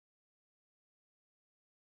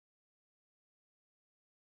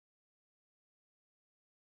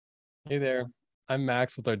Hey there, I'm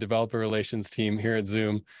Max with our developer relations team here at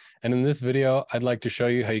Zoom. And in this video, I'd like to show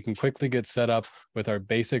you how you can quickly get set up with our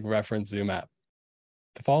basic reference Zoom app.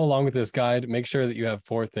 To follow along with this guide, make sure that you have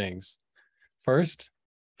 4 things. First,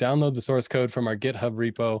 download the source code from our GitHub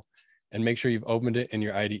repo and make sure you've opened it in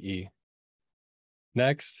your IDE.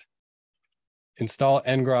 Next, install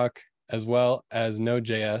ngrok as well as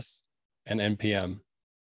node.js and npm.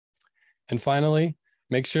 And finally,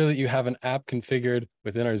 make sure that you have an app configured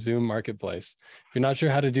within our Zoom marketplace. If you're not sure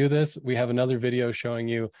how to do this, we have another video showing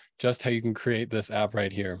you just how you can create this app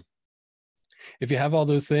right here. If you have all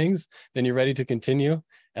those things, then you're ready to continue,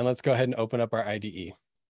 and let's go ahead and open up our IDE.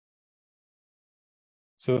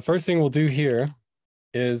 So the first thing we'll do here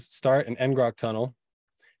is start an ngrok tunnel,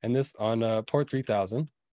 and this on port 3000.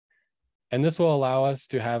 And this will allow us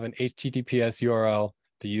to have an HTTPS URL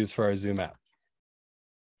to use for our Zoom app.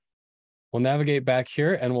 We'll navigate back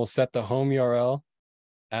here and we'll set the home URL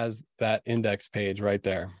as that index page right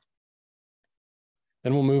there.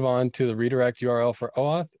 Then we'll move on to the redirect URL for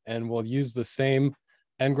OAuth, and we'll use the same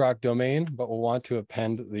ngrok domain, but we'll want to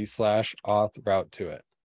append the /auth route to it.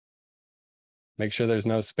 Make sure there's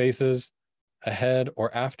no spaces ahead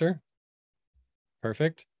or after.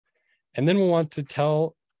 Perfect. And then we'll want to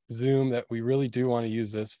tell Zoom that we really do want to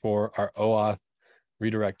use this for our OAuth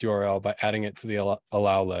redirect URL by adding it to the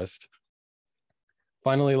allow list.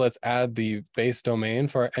 Finally, let's add the base domain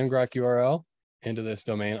for our ngrok URL into this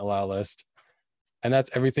domain allow list. And that's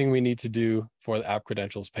everything we need to do for the app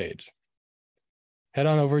credentials page. Head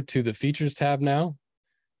on over to the features tab now.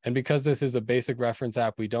 And because this is a basic reference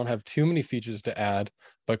app, we don't have too many features to add,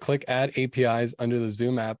 but click Add APIs under the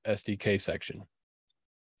Zoom app SDK section.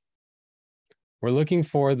 We're looking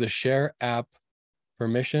for the share app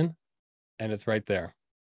permission, and it's right there.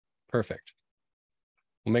 Perfect.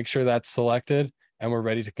 We'll make sure that's selected, and we're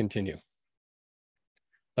ready to continue.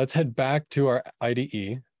 Let's head back to our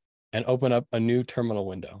IDE and open up a new terminal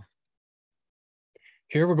window.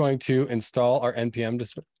 Here we're going to install our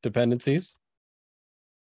npm dependencies.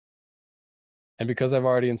 And because I've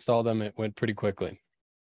already installed them, it went pretty quickly.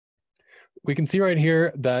 We can see right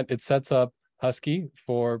here that it sets up Husky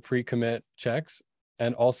for pre-commit checks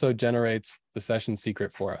and also generates the session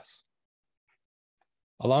secret for us.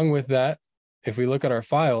 Along with that, if we look at our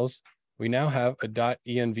files, we now have a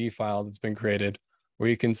 .env file that's been created where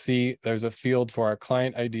you can see there's a field for our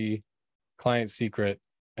client ID, client secret,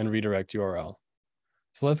 and redirect URL.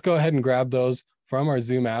 So let's go ahead and grab those from our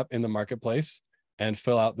Zoom app in the marketplace and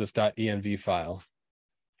fill out this .env file.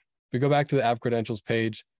 If we go back to the app credentials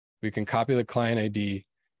page, we can copy the client ID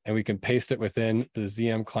and we can paste it within the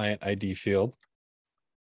ZM client ID field.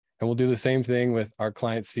 And we'll do the same thing with our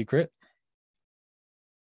client secret,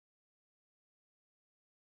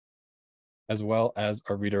 as well as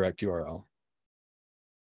our redirect URL.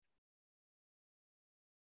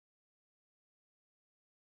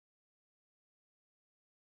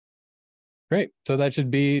 Great, so that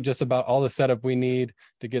should be just about all the setup we need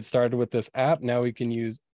to get started with this app. Now we can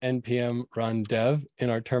use npm run dev in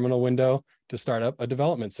our terminal window to start up a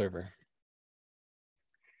development server.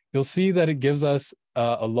 You'll see that it gives us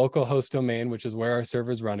a local host domain, which is where our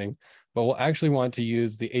server is running, but we'll actually want to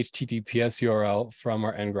use the HTTPS URL from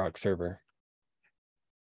our ngrok server.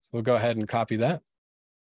 So we'll go ahead and copy that.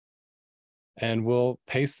 And we'll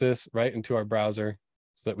paste this right into our browser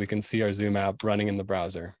so that we can see our Zoom app running in the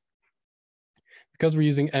browser. Because we're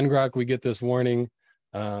using ngrok, we get this warning,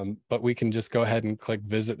 but we can just go ahead and click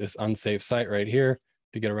visit this unsafe site right here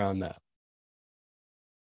to get around that.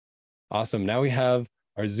 Awesome, now we have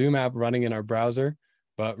our Zoom app running in our browser,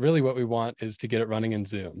 but really what we want is to get it running in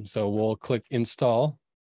Zoom. So we'll click install,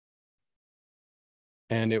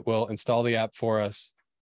 and it will install the app for us.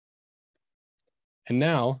 And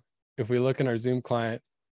now, if we look in our Zoom client,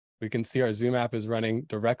 we can see our Zoom app is running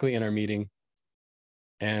directly in our meeting,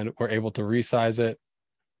 and we're able to resize it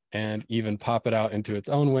and even pop it out into its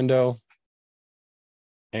own window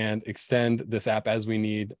and extend this app as we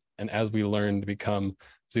need and as we learn to become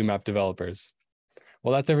Zoom app developers.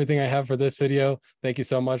 Well, that's everything I have for this video. Thank you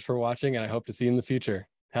so much for watching, and I hope to see you in the future.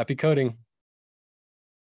 Happy coding.